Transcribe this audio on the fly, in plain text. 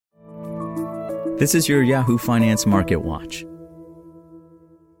This is your Yahoo Finance Market Watch.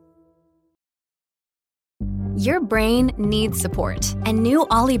 Your brain needs support, and new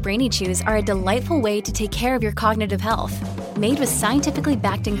Ollie Brainy Chews are a delightful way to take care of your cognitive health. Made with scientifically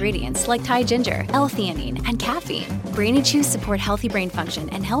backed ingredients like Thai ginger, L-theanine, and caffeine, Brainy Chews support healthy brain function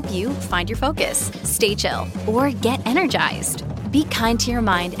and help you find your focus, stay chill, or get energized. Be kind to your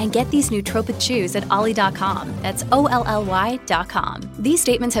mind and get these nootropic chews at ollie.com. That's OLLY.com. These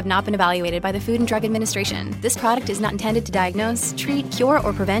statements have not been evaluated by the Food and Drug Administration. This product is not intended to diagnose, treat, cure,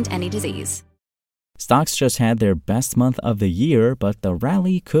 or prevent any disease. Stocks just had their best month of the year, but the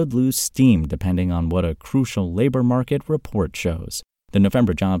rally could lose steam depending on what a crucial labor market report shows. The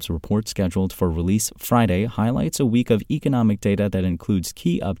November jobs report, scheduled for release Friday, highlights a week of economic data that includes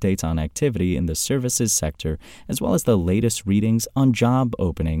key updates on activity in the services sector, as well as the latest readings on job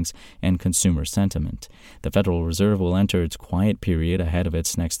openings and consumer sentiment. The Federal Reserve will enter its quiet period ahead of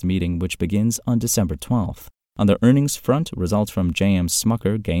its next meeting, which begins on December 12th. On the earnings front, results from J.M.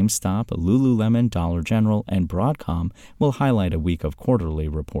 Smucker, GameStop, Lululemon, Dollar General, and Broadcom will highlight a week of quarterly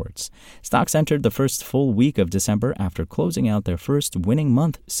reports. Stocks entered the first full week of December after closing out their first winning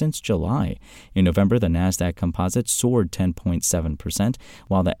month since July. In November, the Nasdaq Composite soared 10.7%,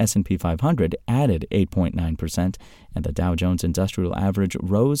 while the S&P 500 added 8.9%, and the Dow Jones Industrial Average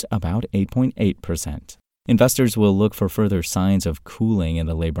rose about 8.8%. Investors will look for further signs of cooling in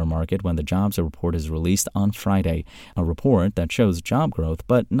the labor market when the jobs report is released on Friday. A report that shows job growth,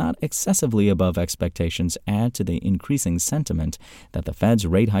 but not excessively above expectations, add to the increasing sentiment that the Fed's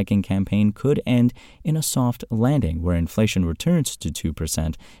rate hiking campaign could end in a soft landing where inflation returns to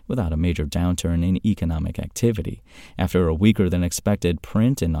 2% without a major downturn in economic activity. After a weaker than expected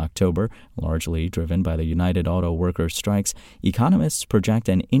print in October, largely driven by the United Auto Workers strikes, economists project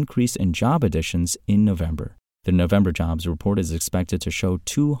an increase in job additions in November. The November jobs report is expected to show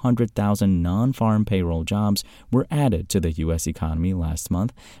 200,000 non-farm payroll jobs were added to the U.S. economy last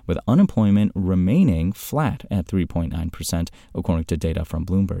month, with unemployment remaining flat at 3.9%, according to data from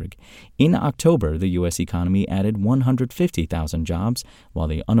Bloomberg. In October, the U.S. economy added 150,000 jobs, while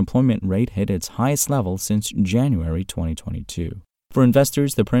the unemployment rate hit its highest level since January 2022. For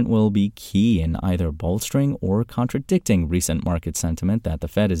investors, the print will be key in either bolstering or contradicting recent market sentiment that the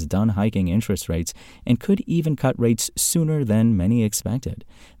Fed is done hiking interest rates and could even cut rates sooner than many expected.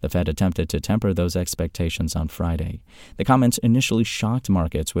 The Fed attempted to temper those expectations on Friday. The comments initially shocked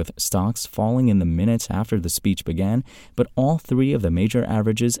markets, with stocks falling in the minutes after the speech began, but all three of the major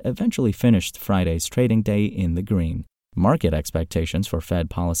averages eventually finished Friday's trading day in the green. Market expectations for Fed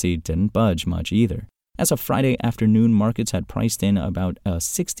policy didn't budge much either. As of Friday afternoon, markets had priced in about a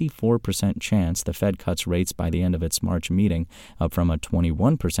 64% chance the Fed cuts rates by the end of its March meeting, up from a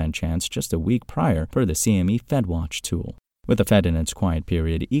 21% chance just a week prior per the CME FedWatch tool. With the Fed in its quiet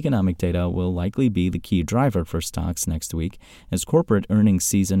period, economic data will likely be the key driver for stocks next week as corporate earnings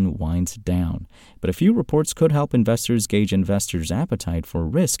season winds down. But a few reports could help investors gauge investors' appetite for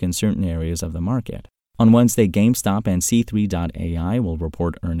risk in certain areas of the market. On Wednesday, GameStop and C3.ai will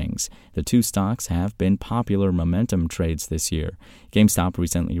report earnings. The two stocks have been popular momentum trades this year. GameStop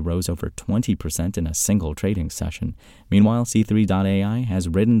recently rose over 20% in a single trading session. Meanwhile, C3.ai has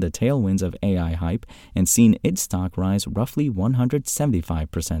ridden the tailwinds of AI hype and seen its stock rise roughly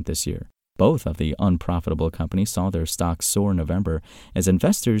 175% this year. Both of the unprofitable companies saw their stocks soar in November as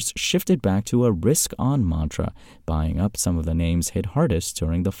investors shifted back to a risk-on mantra, buying up some of the names hit hardest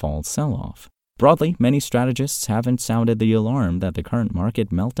during the fall sell-off. Broadly, many strategists haven't sounded the alarm that the current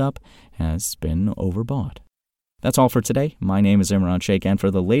market melt-up has been overbought. That's all for today. My name is Imran Sheikh, and for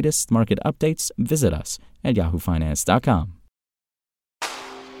the latest market updates, visit us at yahoofinance.com.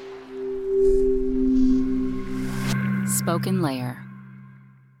 Spoken Layer.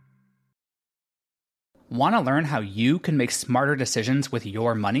 Want to learn how you can make smarter decisions with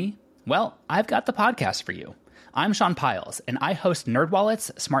your money? Well, I've got the podcast for you. I'm Sean Piles, and I host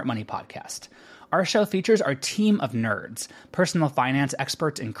NerdWallet's Smart Money Podcast. Our show features our team of nerds, personal finance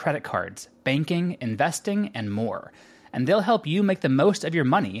experts in credit cards, banking, investing, and more. And they'll help you make the most of your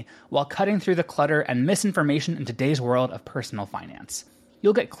money while cutting through the clutter and misinformation in today's world of personal finance.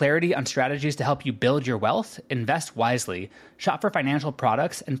 You'll get clarity on strategies to help you build your wealth, invest wisely, shop for financial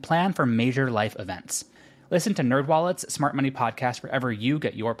products, and plan for major life events. Listen to NerdWallet's Smart Money Podcast wherever you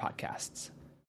get your podcasts.